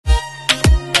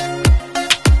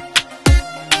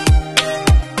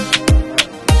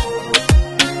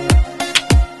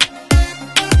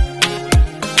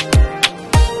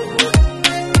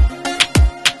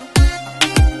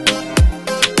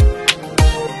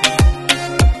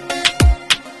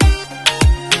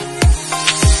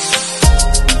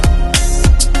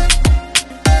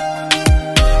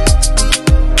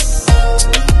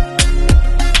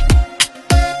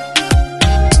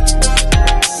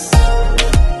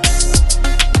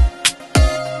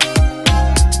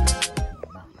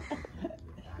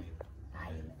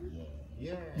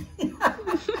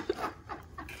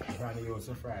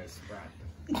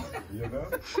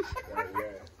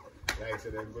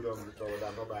then go down the town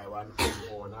and go buy one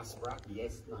on a sprat.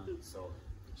 Yes, man. So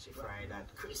she fried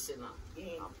that Christina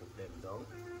and put them down.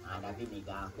 And a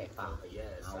vinegar and pepper.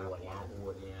 Yes, and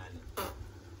onion.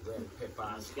 Well, pepper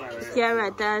and spice.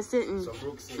 Carrot and something. So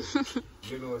Brooke said,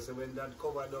 you know, so when that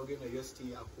cover dog, you know, you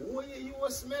still, oh yeah, you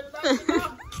will smell that, you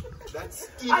know? That's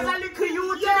still. As a little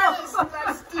youth, yes,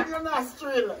 that's still your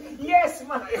nostril. Yes,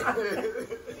 man.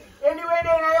 Anyway, then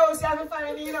I also have to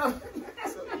find, you know.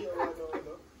 So, yeah,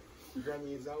 no.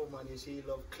 Granny is a woman, she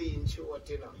love clean short,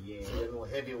 you know. Yeah. So, you know,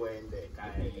 heavy wearing there.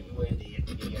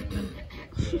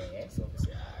 Yeah. So, I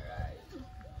say, alright.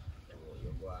 Oh,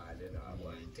 you go on, you know, I'm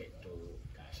going to take to.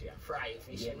 She a fry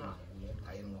fish, you know.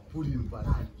 I am put in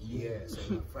pan. Yeah, so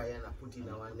I fry and I put in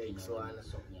our neck, so and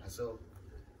so.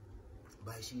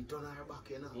 But she turn her back,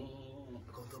 you know.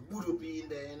 Come to Duppy in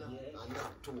there, you know. And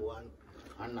knock two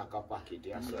and knock a packet,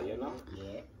 yeah, so you know.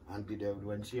 Yeah. And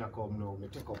when she come now, me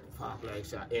take up farm like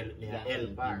she L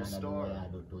bar store.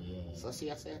 So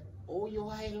she said, oh, you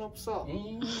oil up, so.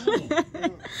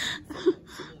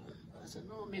 I said,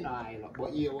 no, me no oil up.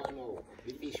 But you want to know,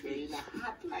 the fish were in a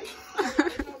hot like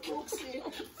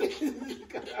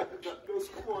those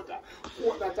quarter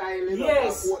tile, you know.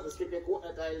 Yes.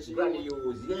 Quarter tile she Granny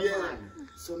use, yeah, man.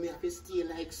 So me have to stay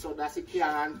like so that she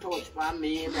can't touch for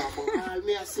me, you know. But all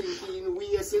me a sinking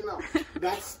waist, you know.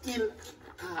 That's still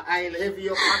I'll have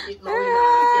your pocket now, you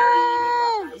know,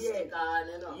 carry it,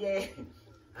 you know. Yeah.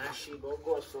 And she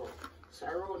go so. So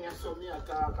around here, so me a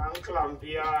talk and clamp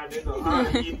yard, you know,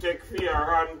 and he take fear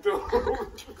and too.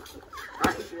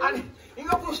 And you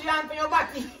go push your hand for your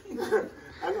body. And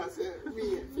I say,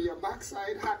 me, for your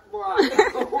backside hot boy,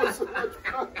 so much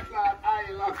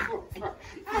island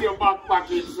for your back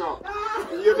pocket, so.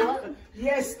 You know?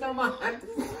 Yes, no man. Me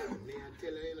I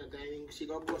tell her, you know, that she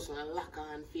go so and lock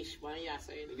and fish for you,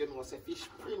 so you know, say fish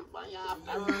print for you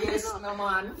after. Yes, no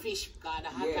man. Fish called a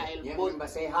hot isle. Yeah, remember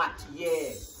say hot,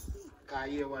 yes. Because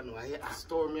you know, I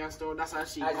store, that's how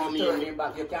she as come you turn in. him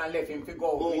back, you can't let him to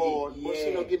go with it. But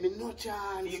she don't give me no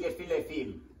chance. You get to let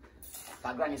him.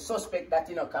 Because Granny suspect that,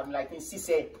 you know, come like in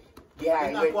Sisse, yeah,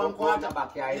 I went knock one to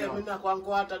back here, you know. me knock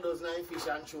 1/4 dozen fish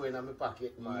and throw in my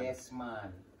pocket, man. Yes,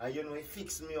 man. And you know, it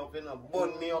fix me up, you know,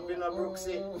 burn me up, you know, Brooks.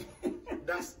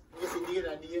 That's, you see, the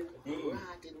other day, the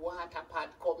rotted water pot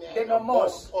come here. They no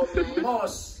moss.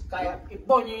 Moss. It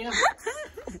burn you, you know.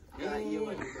 Yeah, you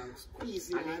want to squeeze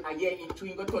it, man. And yeah, in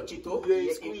between go touch it up.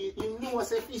 Yeah, squeeze. You know,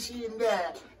 say fish in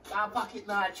there. That pocket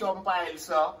now chum pile,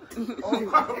 so.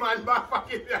 Oh, man, back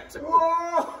pocket there.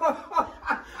 Whoa!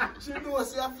 She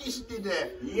knows a fish did there.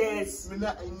 Yes.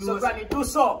 So, Granny, do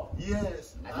so.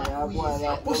 Yes.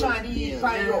 Push on the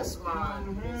fire. Yes,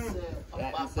 man.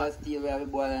 That's a steel where we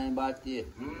boil and body.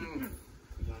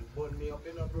 Burn me up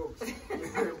in a Brooks.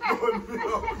 Burn me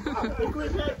up.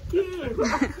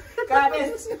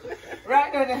 Guys,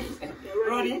 right now then,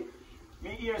 Roddy, me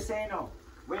hear say now,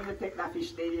 when you take that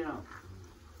fish there, you know,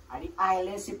 and the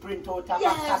islands you print out of a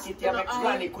packet, your next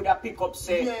granny could have pick up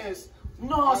say, yes.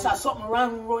 No, sir, something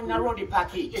wrong in a Roddy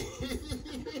packet.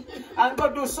 And go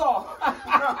do so.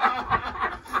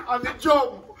 And the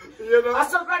jump, you know. I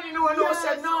saw granny no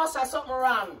said, no, sir, something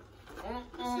wrong.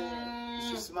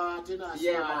 She's smart, you know.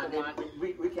 Yeah, man,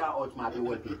 we can't outsmart the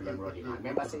whole people, them Roddy, man.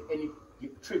 Remember, say, any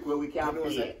trick where we can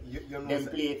play, them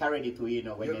play it already too, you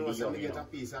know, when they young, you get know. a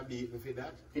piece of beef for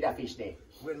that. For that fish there.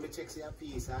 When we check see a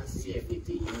piece and see if it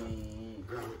is,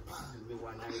 granny pan me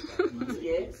one night.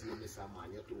 Yes. See this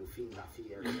man, your 2 finger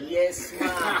fear. Yes,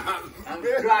 man. And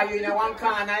dry you in one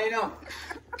corner, you know.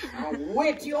 And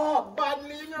wet you up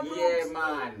badly, you know, Yeah,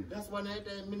 man. That's one night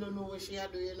I don't know what she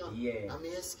had do, you know. Yeah. And me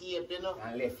escape, you know.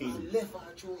 And left him. And left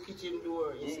her through kitchen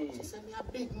door. She said, me a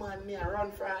big man, me a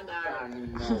run for her.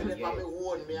 Me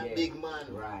own, me a big man.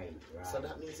 Right. So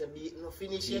that means a beat no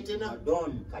finish yet, you know. Not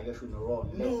done, because you shouldn't run.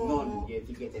 Let's none. You have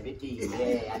to get everything.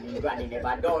 Yeah, and your granny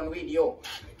never done with you.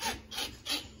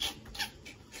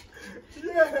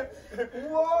 Yeah.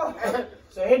 Whoa.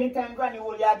 So anytime granny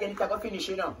will you again, it's going to finish,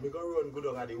 you know. Me go run good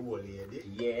over the whole lady.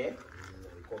 Yeah.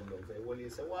 Come down to the whole lady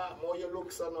say, what more you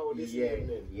look so now this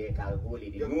evening? Yeah, because whole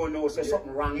lady. No know say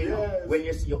something wrong, you know. When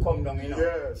you see you come down, you know.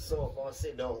 Yeah, so go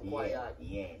sit down quiet.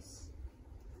 Yes.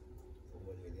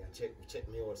 Check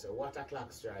me out, say what a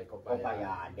clock strike up your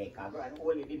deck. Granny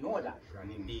already know that.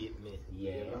 Granny beat me.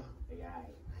 Yeah. You know? Yeah.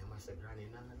 I must say, Granny,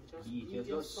 nah, you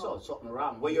just saw something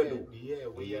wrong. What you do? Yeah,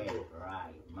 what you do?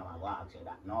 Right. Mama walk say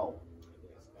that no.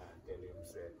 Tell him,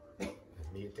 say,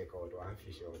 me take out one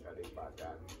fish out of the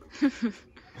pattern.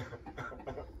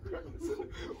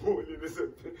 Only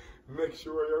listen, make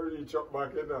sure you reach up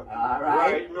back in there. Alright.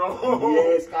 Right now.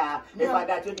 Yes, car. If I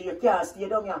that you do, you can't stay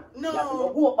down here. No. You have to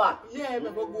go back. Yeah, we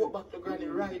go back to Granny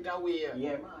right away.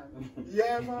 Yeah, man.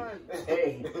 Yeah, man.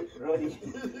 Hey, Roddy.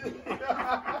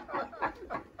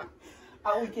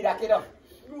 How wicked that kid up?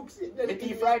 The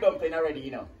tea fried dumpling already,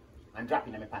 you know. And drop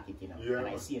in my pocket, you know. Yeah, and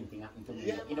man. I see anything happen to me.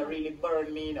 Yeah, you know, really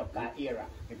burn me, you know, that era.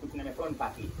 I put it in my front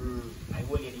pocket. I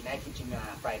go in the kitchen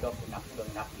fried up and I put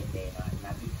on a plate there, you know, in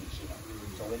a big dish, you know.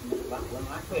 So when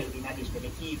I'm 12 in a dish, my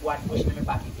tea go and push in my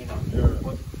pocket, you know. Yeah.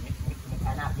 But I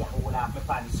have to hold off my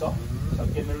pants, so. So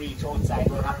till me reach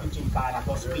outside, run a kitchen car and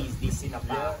go squeeze this, you know.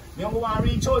 Yeah. Me don't want to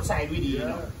reach outside with it, you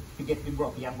know. Yeah. To get the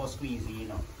broccoli and go squeeze it, you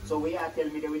know. So where you tell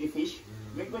me there with the fish,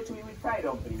 we go to it with fried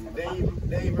dumpling.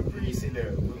 They even pre-sit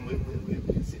there.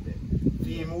 We sit there.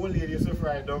 The old lady used to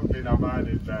fry dumpling a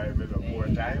morning time, you know, more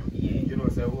time. Yeah. You know,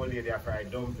 so old lady a fry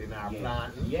dumpling and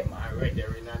planting. Yeah, man. And red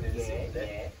herring and then sit there.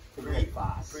 Yeah.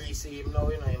 Breakfast. Pre-see him now,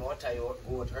 you know, him what I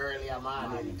goat early a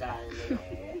morning time, you know.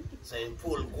 Yeah. So him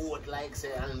pull goat like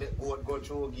say and the goat go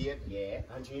through gate. Yeah.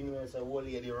 And she knows a old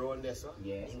lady round there, so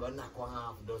Yeah. he go knock one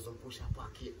half dozen push a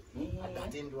packet. Yeah. And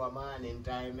that into a morning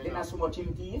time, you Then know. not so much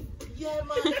him teeth. Yeah,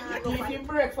 man. Teeth him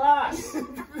breakfast.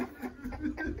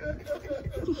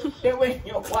 Then when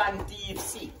you want teeth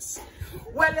 6.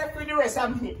 Well, left with the rest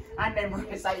of me and then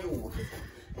rest of you.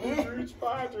 Which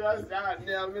part was that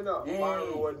damn, you know? Man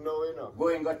road now, you know. Go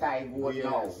and go tie goat Yes.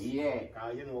 now.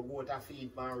 Yeah. You know, goat a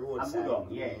feed man I'm roadside. good on,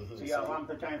 yeah. So you want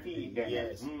to try and feed them.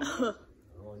 Yes. Mm.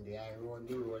 Round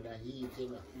the road a heat, you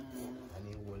know. And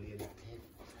the old lady take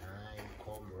time,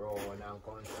 come round and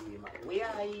come see him. Where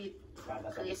I eat? That's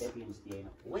what the Chris, stepping stay, you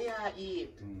know. where I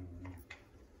eat?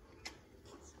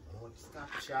 Would stop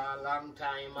for a long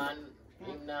time and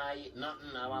him not eat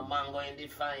nothing. Our man going to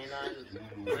find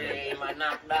and pray him and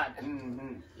knock that.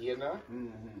 You know?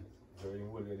 So the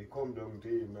old lady come down to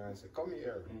him and say, come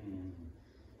here.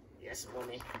 Yes,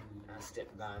 mommy. And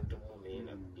step down to mommy,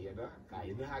 you know. Cause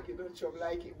you know how you don't chop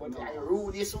like it, but I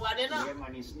rule this one, you know. Yeah,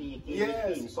 man, it's sneaky.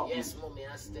 Yes, yes, mommy,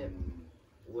 I step.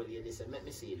 Old lady said, let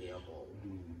me see there,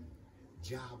 mom.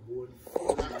 Jawbone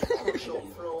full and push up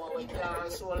flour with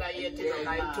can't swallow yet, you know,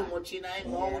 like too much in my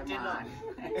mouth, you know.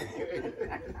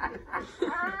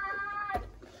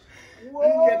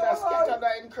 You get a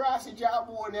scatter in cross the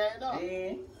jawbone there, you know.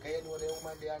 Yeah. Cause you know the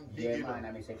woman there and big, Yeah, you know. man,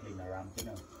 I'm clean the ramp, you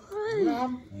know.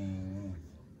 Lamb.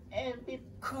 And it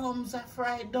comes a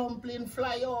fried dumpling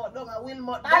fly out down a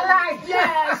Wilmot. I like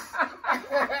yes!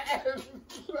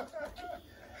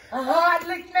 A hard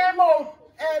lick them out.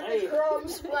 And the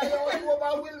crumbs fly out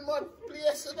over Wilmot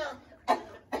place, you know.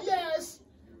 Yes!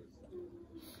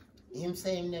 Him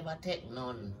say him never take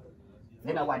none.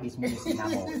 You know what this money is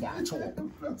about, yeah, choke.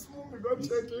 That's mommy go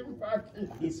check him back.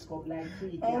 This come like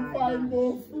 3 I'll yard, find man.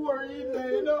 more 4 in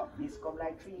there, you know. This come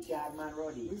like 3 yard, man,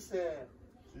 Roddy. He said,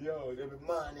 yo, every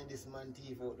morning this man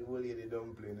teeth out the whole lady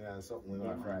dumpling and something we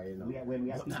were fry, you know. When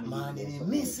we are But that speaking morning he so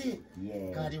miss it.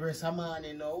 Yeah. Cause the rest of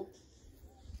morning now,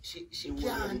 she won't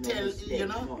can't really tell, mistake, you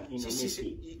know. no, he no miss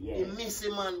it. Yeah. He miss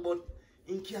it, man, but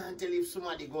he can't tell if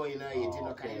somebody going at it, you know,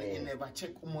 Okay. he never check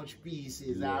how much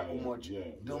pieces or how much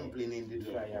dumpling in the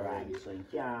fryer. Right, so you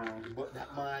can't. But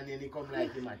that morning he come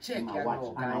like him a check, And you I watch,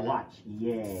 know, and I kinda. watch.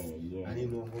 Yeah. And you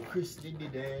know how Chris did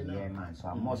it there, you know. Yeah, man, so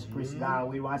I must Chris down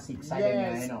with 1 6 side,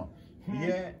 Yes. you know.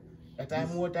 Yeah. At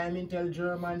time more time he tell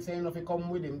German saying if he come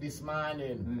with him this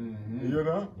morning. You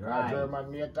know? Right. German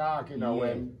may talk, you know,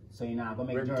 when so you know, go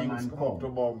make things German come up to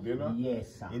come. bump, you know?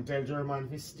 Yes, sir. He tell German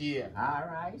to stay.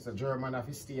 Alright. So German have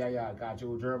to stay here, because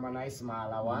you German is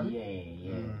smaller one. Yeah.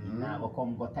 You now go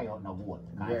come go tie out no boat.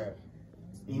 Yeah.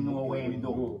 You know where him do.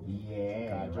 Go.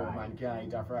 Yeah, Because right. German can't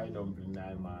eat a fried dumpling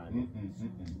that man.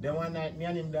 Then one night, me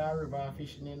and him down river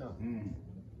fishing, you know.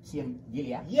 Same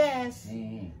Gilead? Yes!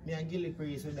 Mm. Me and Gilly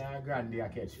Priest with our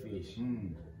granddad catch fish.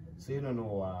 So you don't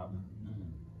know,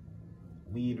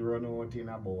 weed run out in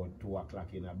about 2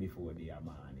 o'clock in the before the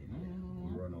morning.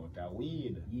 We run out of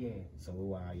weed. Yeah. So we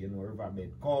want, you know,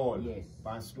 riverbed cold. Yes.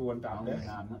 Pan stone top there.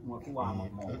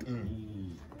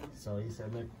 So he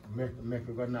said, make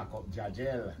we go knock up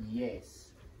Jajel.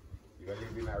 Yes. You go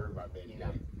live in a riverbed. In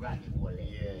a granny hole.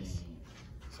 Yes.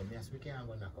 So yes, we can't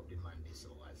go knock up the man this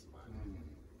hours, man.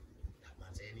 That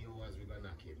man say any hours we gonna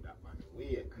knock him, that man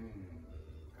wake.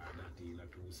 Can't not in a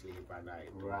 2 sleep at night.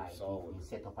 Right. So He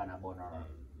set up on a boner.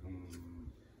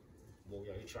 but we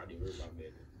are try the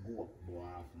riverbed. Go. Go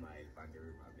half mile on the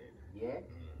riverbed. Yeah?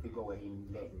 We go where him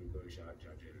left. We go shot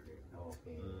Jajel there.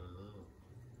 Okay.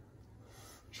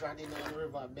 Treading on the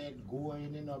riverbed,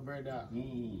 going, you know, brother.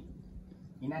 In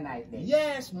a night then?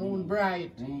 Yes, moon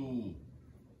bright.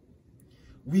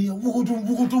 We bugutum, I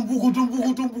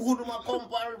come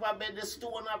pan riverbed, the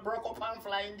stone I broke up and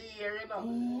fly in the air, you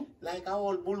know. Like a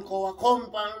old bull cow, I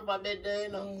come pan riverbed there,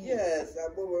 you know. Yes, I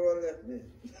bubble run left me.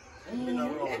 Me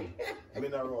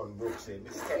not run, Brooks say, me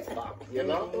step back, you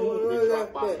know.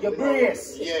 You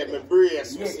brace. Yeah, me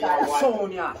brace. Yes,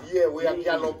 Sonia. Yeah, we are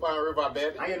gallop on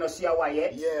riverbed. And you know see why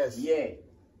yet? Yes. Yeah.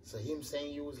 So him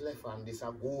saying you was left and this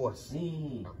a ghost.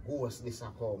 A ghost this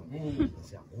a come. He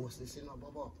say a ghost this you know,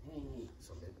 Baba.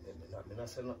 So me not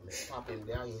say nothing. Me stop him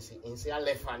there. He say a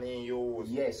left hand in use.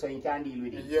 Yes, so you can deal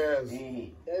with it. Yes.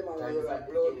 Hey man,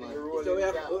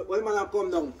 so when man come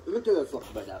down, let me tell you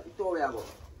something about that. It's all we are going.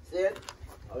 See it?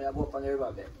 We are going up on the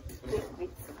riverbed.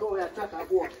 So we are chat and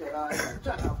walk,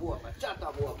 chat and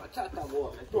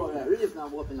walk. So we are really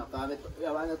not walking up. We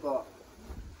are going to go.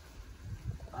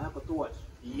 I have a torch.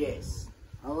 Yes.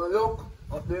 And we look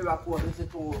up the river course and see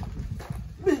two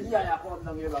big guys come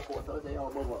down the river course. So we say,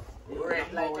 oh, Bubba.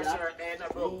 Red like a shirt and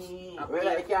a Brooks. Red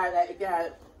like a car.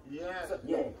 Yeah.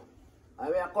 Yeah. And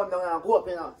we come down and go up,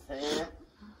 you know. Say,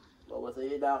 Bubba say,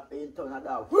 you turn it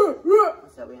down. I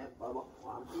say, Bubba,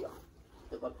 I'm here.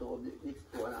 Take up to the big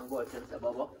stone and go and say,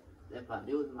 Bubba, they can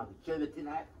use my chill it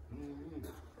tonight.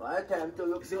 One time to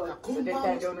look so. So that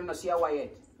time you don't see why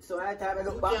yet. So one time I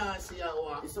look back. Can't see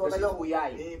how. So I look.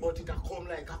 But it a come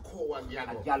like a cow and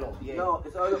A gallop, yeah. No,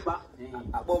 so I look back.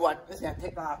 Bubba, I say,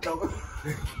 take off down.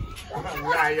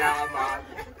 Yeah, man.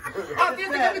 I think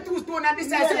they two stone and this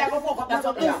side say I go fuck up that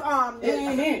up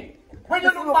here. When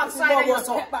you look backside you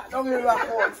so. Back down the river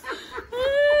course.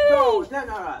 No,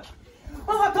 general.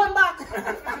 Oh, turn back.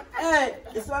 Hey,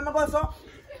 this one I'm going to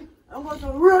I'm going to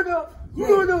road up.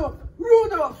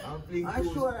 I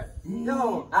swear.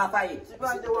 No. After it. It's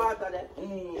on the water there.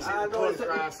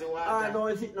 I know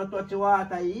it's not touch the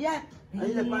water yet. And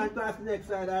you can't cross the next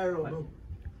side of the road.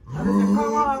 And I say,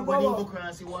 come on, when you go go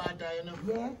cross the water, you know.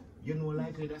 Yeah. You know,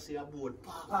 like they see a boat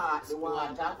Pass the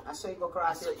water. I saw you go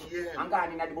cross it. Yeah. I'm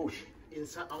going in the bush.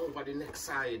 Inside over the next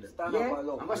side. Stand Yeah. up I'm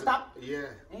alone. going to stop.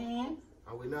 Yeah. And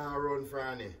we now run for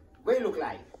any. What you look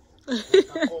like? We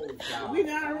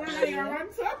not run,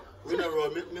 we not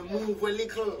run. Me move a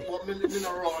little, but me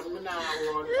not run. Me not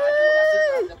run.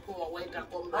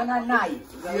 And a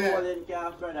knife. Yeah. Rolling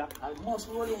calf, brother. I must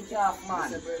roll in calf,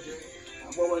 man. Mr. Virgin,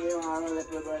 But when you want to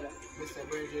let your brother. Mr.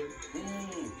 Virgin,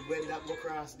 when that go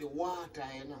across the water,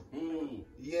 you know.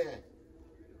 Yeah.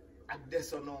 At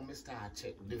this or no, me start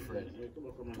check different.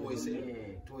 Twice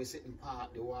it in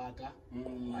part the water.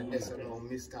 At this or no,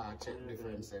 me start check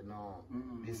different. Say no,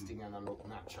 this thing and look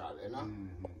natural, you know.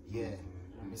 Yeah.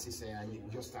 Me see say and you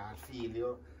just start feel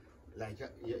you like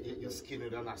your skin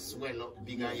will not swell up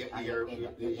big and your ear.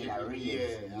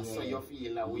 Yeah. So you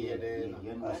feel that way there.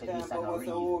 You know, I say can't this and a go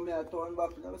so home, I turn back.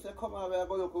 I say, come on, we are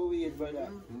going to look at weed, brother.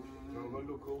 I'm going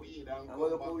to look at weed and I'm going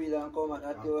to look at weed and come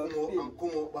at your feet. and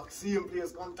come up back same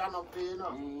place, come turn up here, you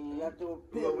know. You have to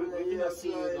pay Yeah, with the we ear not see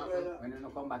it, slide, nothing. brother. when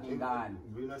you come back in gone.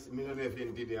 We not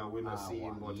even did it and we not see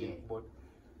him, but, yeah. but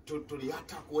to the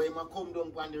attack where he come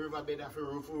down on the riverbed if he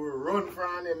run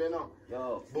from him, you know.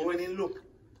 Yo. But when he look,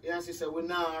 he say we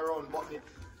nah run, but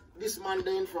this man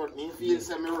there in front me, he feels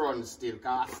say me run still,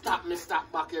 cause stop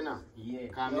back, you know. Yeah.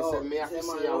 Cause me say me have to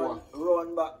see how.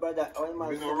 Run back, brother.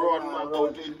 We no run man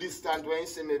out in distance when he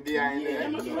see me behind there.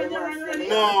 No,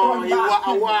 No,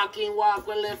 he walk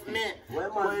when left me.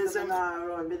 when man say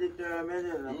run, be determined,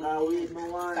 you know, cause weed no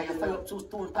one. Can you fill up 2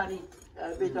 stone panny?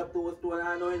 I pick up 2 stone,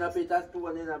 I know in a bit of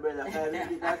stone in a brother. I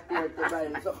pick up stone to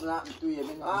buy something happen to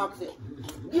you. I ask it.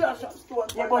 Give us some stone.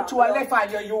 Yeah, but to a left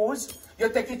hand you use, you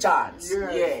take a chance.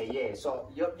 Yes. Yeah. So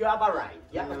you have a right.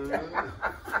 Yeah.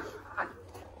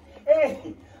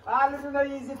 Hey, all is not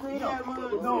easy to you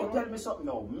know. No, tell me something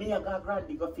now. Me and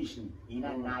Grandy go fishing in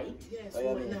a night. Yes,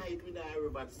 one night with the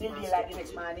river. Still daylight the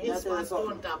next morning. Yes, man,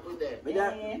 stone tap with them.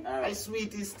 The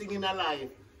sweetest thing in life.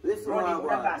 Listen, Running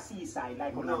man, with a seaside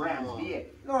like on a ramp there.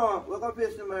 no, we're going to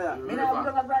fish them, brother. Me now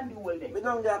go to Grandy all day. We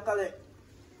don't get collect.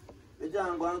 We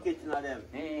don't go and kitchen of them.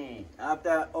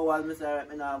 After hours, I say,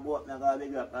 I go up, I go a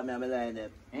big rock, and I line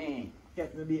them.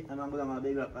 Catch me beat, and I'm going to a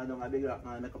big rock, and down a big rock,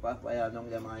 and make up a fire down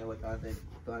them, and you can say,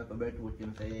 turn up a bird tooth,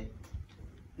 him say,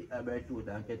 pick a bird tooth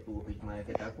and catch 2 fish, man,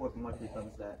 catch a 4 much fish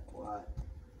from the side.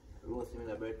 Roast him in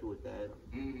a bird tooth,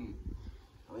 and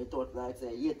we thought like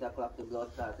say 8 o'clock the blood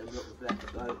start, the blood reflect, the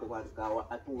blood cover,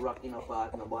 a 2 rock in a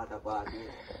part, and a water part.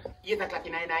 8 o'clock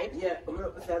in the night? Yeah, come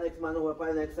up to the next man over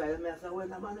by the next side. I say, when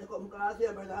the man come across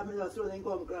here, brother, I just saw him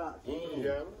come across.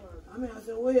 Yeah. I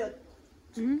say, wait.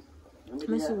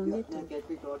 Me soon You get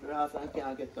it out of the house and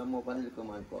can't get some up and little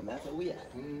man come. I say, wait.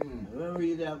 Where are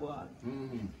you there, boy?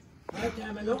 By the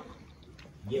time I look,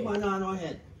 the man on our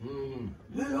head. I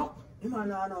look, him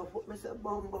and I now put me say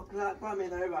bomb go clock for me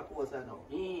in the river coast now.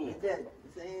 He dead.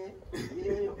 Say,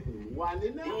 One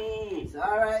in there. it's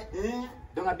alright.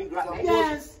 Don't a big rock.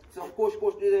 Yes. Some push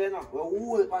to there now. We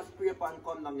whole pan spray pan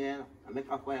come down there now. I make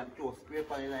a fire throw spray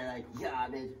pan like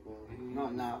yardage.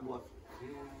 No, but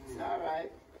it's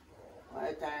alright.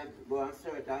 By the time go and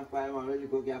search and find one really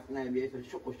go get 9 days and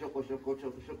shoko. Yeah.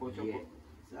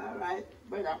 It's alright,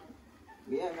 brother.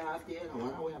 Me ain't nasty, you know,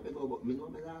 when I have to go, but me know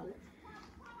me darling.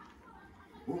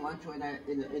 Woman try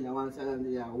in the one side of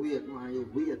the wait, man, you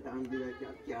wait and be like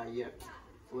that can't hear.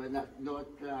 So when that don't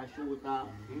shoot up,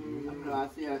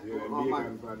 class here,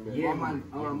 woman,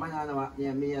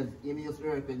 me is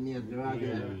working, me is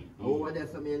dragging. Over there,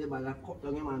 some of them cut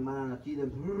down him and man, and see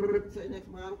them, say next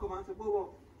man come and say,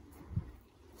 Bobo.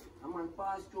 A man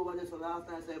passed through over there, so last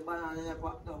time I said banana in the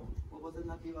pot down. What was it,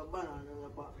 not even a banana in the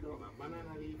pot down?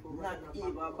 Banana leaf. Not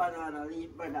even a banana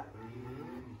leaf, brother.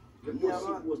 You must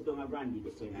see who's done a brandy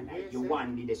the same night. You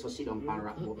one did the so sit on and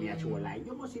rap about me at your line.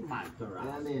 You must see mad to rap.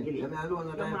 Yeah, man. I don't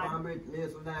know that I'm bridge. Me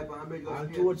some die for bridge. I'll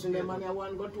torch in them and I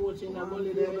want to go torch in the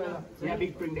gully there. Yeah,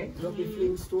 big print there. Duppy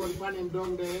Flintstone pan him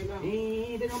down there, you know.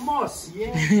 Hey, they don't must.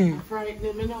 Yeah,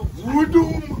 frightening me now.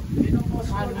 Voodoo!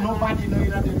 And nobody know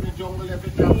that in the jungle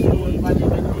every time stone pan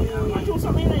him, you know. I told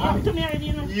something like that to me already,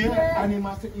 you know. Yeah, and him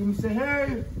say,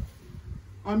 hey,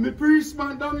 I'm the priest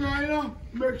man down here, you know.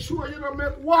 Make sure you don't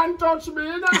make one touch me,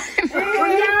 you know.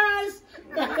 Yes!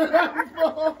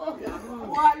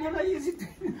 What, you know, easy.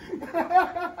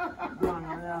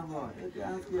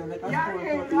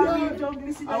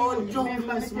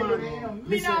 Junglist man.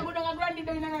 Me now go down a granny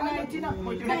down in the night, you know.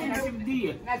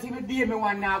 Not even day me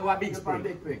one now go a big spring.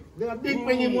 The big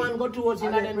thing him one go towards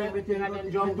him and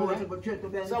then jump to it.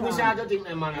 So we start to think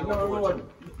them man go towards him.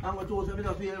 I'm going to towards him,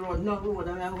 field road, no road,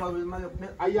 and I'm going to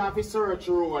I have to search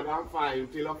road and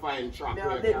find till I find track.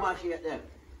 I'm a big machine there.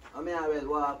 I mean, I will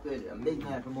walk with a big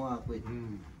knife to walk with.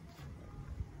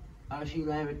 And she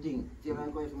know everything. See,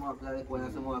 I'm going to walk like when I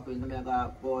walk with, I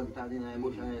got bone tied in the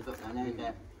bush and something like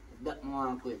that. That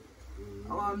walk with.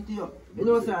 I want to you. You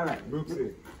know what's alright?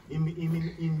 Brooksy, in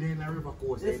the river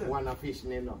coast, they want to fish,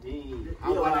 you know.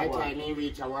 And when I try to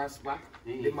reach a one spot,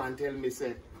 the man tell me,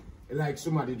 say, like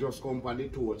somebody just come on the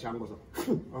torch and goes,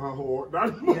 oh, that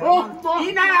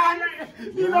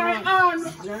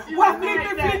What made me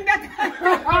fling that?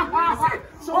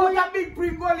 So that big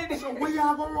bring goal in so where you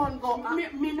have a run go?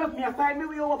 Me not me find me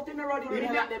way up in the road.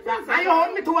 I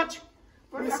hold me to watch.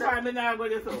 Me say,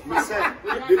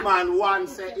 the man one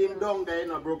say him down there, you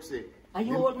know, Brooksy. And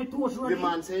you hold me to watch. The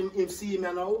man say him see me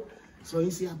now. So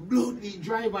he see a bloody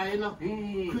driver, you know.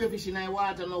 Crayfish in the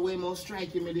water, no way more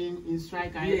strike him in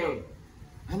striker, you know.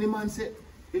 And the man said,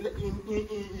 in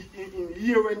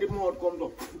here when the mud comes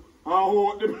up,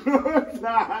 oh, the blood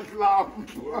that lamp.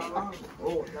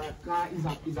 Oh, that car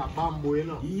is a bamboo, you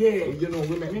know. Yeah. You know,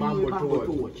 we make bamboo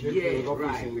torch. Yeah,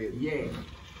 right. Yeah.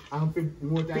 And for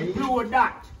more time, you blow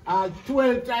that.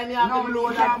 12 times you have to blow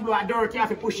that. Can't blow a dirt, you have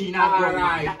to push in.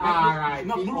 Alright.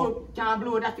 No, blow, can't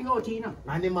blow that thing out, you know.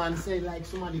 And the man said, like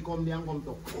somebody come there and come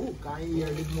to cook, and hear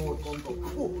the mouth come to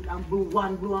cook. And blow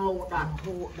out that.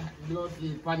 Oh, that blood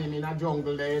is panning in a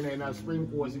jungle there, in a spring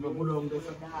course. If you go down there, if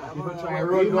you try to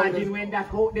run down imagine when that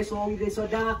coat, they so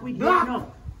dark with black. You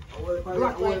know.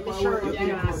 Black like the shirt.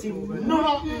 Yeah, see,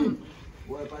 no.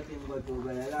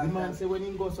 The man say when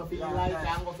he goes up in the light,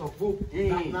 and goes up boop,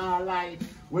 that not light.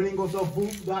 When he goes up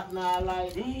boop, that not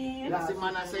light. That's the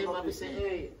man I say, man, say,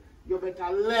 hey, you better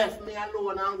left me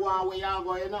alone and go on where you are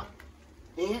going, you know.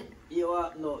 You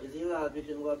are, no, is he allowed to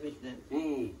go fish then?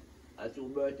 I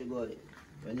took bird to go there,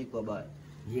 when he go by.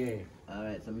 Yeah.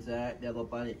 Alright, so I say, alright, they go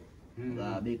on it.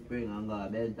 Got a big spring and got a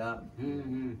bent top.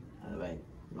 Alright.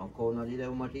 No cow not did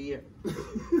much here.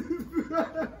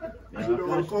 I don't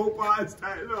want cow parts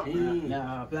style, no.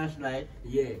 Yeah, flashlight.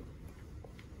 Yeah.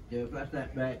 The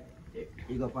flashlight right.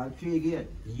 You go on 3 gate.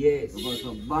 Yes. You go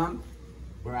to bump.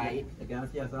 Right. You can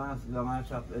see us on long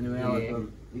shop anywhere out of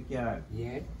the car.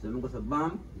 Yeah. So you go to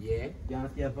bump. Yeah. You can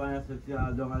see us on the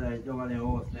house.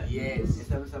 Yes. You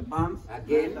say we bumps.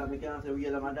 Again. So we can say we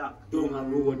get them a duck. Down a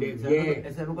road there. Yeah.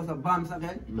 You say we go to bumps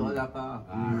again. You don't like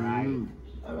Alright.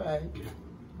 Alright.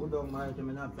 Go down my to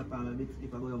me not stop on a big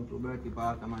stick. I go down to Bertie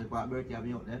Park. I'm on the Bertie have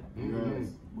me out there. Yes.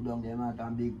 Go down there, man,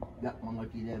 and big black mango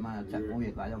tree there, man, check my way,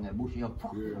 because down there, bushy up.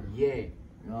 Yeah. You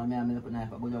know what I mean? I'm looking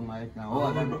at go down my now.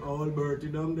 All Bertie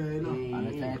down there, you know. And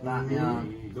the side plant me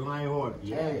on. Don't I hold?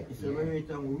 Hey, it's a very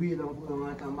tongue, we don't put on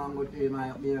like a mango tree,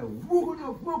 man, up there. Be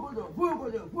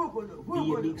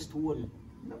a big stone.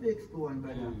 No big stone,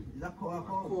 brother. It's a cow.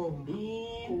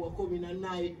 Come in a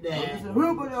night I there. said, I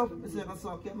say, I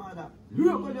saw your mother.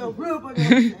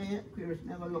 Curious,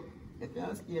 never look. You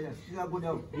can't stay there. She's a good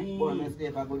dog. Boy, I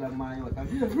stay for good dog, man.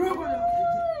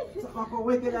 Something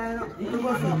wicked, I know.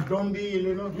 Don't be,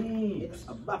 you know.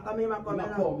 A back of me, man,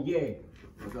 come yeah.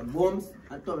 There's some bombs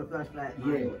and turn the flashlight,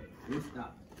 man. Yeah. You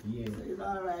stop. Yeah. So it's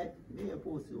alright. Me a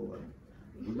pussy over.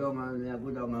 Good dog, man. Me a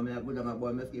good dog, man. Me a good dog,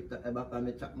 boy. Me skip the back and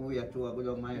me chop my way through a good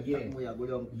dog, man. Yeah. Chop my way a good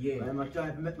dog. Yeah. I'm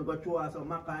trying to make me go through some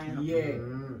maca, you know. Yeah.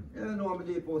 You don't know what I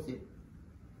do pussy.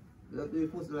 You do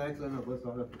pussy like so, no, but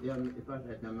so, yeah, the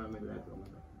flashlight, no, man, like so.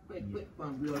 Quick,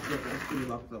 pan blood check and still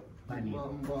back up.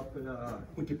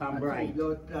 Put it on bright.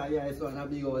 Blood clot, yeah, so I'm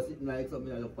big over sitting like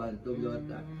something I look pan, two blood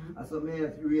clot. And so me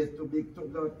raise too big, two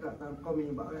blood clot, and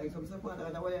coming back like some stuff,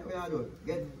 and what I do?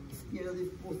 Get scared of this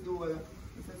pussy over there.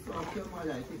 He says, so I kill my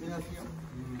life, you can see him.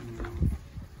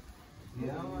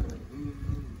 Yeah, man.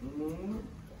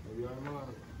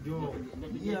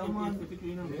 Yeah, man.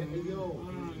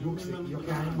 You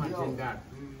can't imagine that.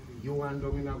 You want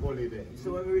them in a gully there.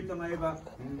 So when we reach my river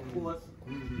coast,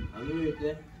 and we reach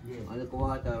there, and the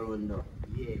water run down.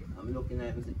 Yeah. I'm looking at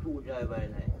it, I see two drivers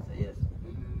in it. I say yes.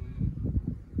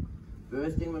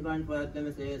 First thing my grandfather tell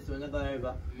me, say yes, when I go to the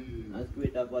river, and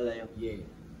straight up follow you. Yeah.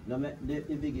 Now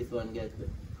the biggest one gets it.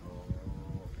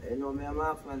 You know, me a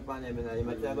marksman pan him, and I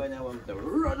try going to want to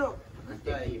run up and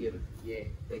try to get him. Yeah.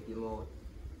 Take him out.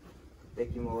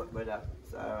 Take him out, brother.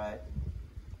 It's alright.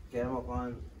 Carry him up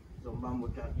on some bamboo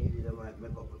chat, he did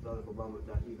make up a ton of bamboo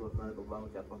chat, he goes on bamboo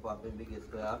chat, pop up the biggest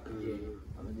crack. Yeah.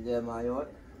 And we did my yacht,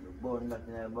 burn that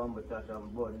in a bamboo chat,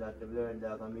 and burn that to learn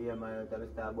that, and me and my yacht, I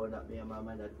start burn that, me and my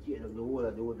man, that chain of the whole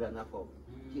of the wood and knock up.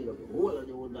 Chain of the whole of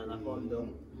the wood and come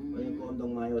down. When you come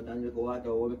down my yacht and you go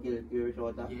water, we kill the pure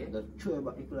water, just throw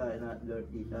back the fly in that dirt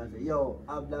teeth and say, yo,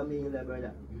 have the meal there,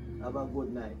 brother. Have a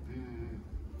good night.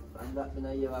 And that when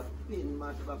I hear a pin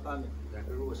mash back on me. Like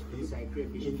a roast piece, I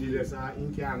crayfish. If you just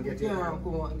in can get it. Yeah,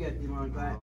 come on, get him on time.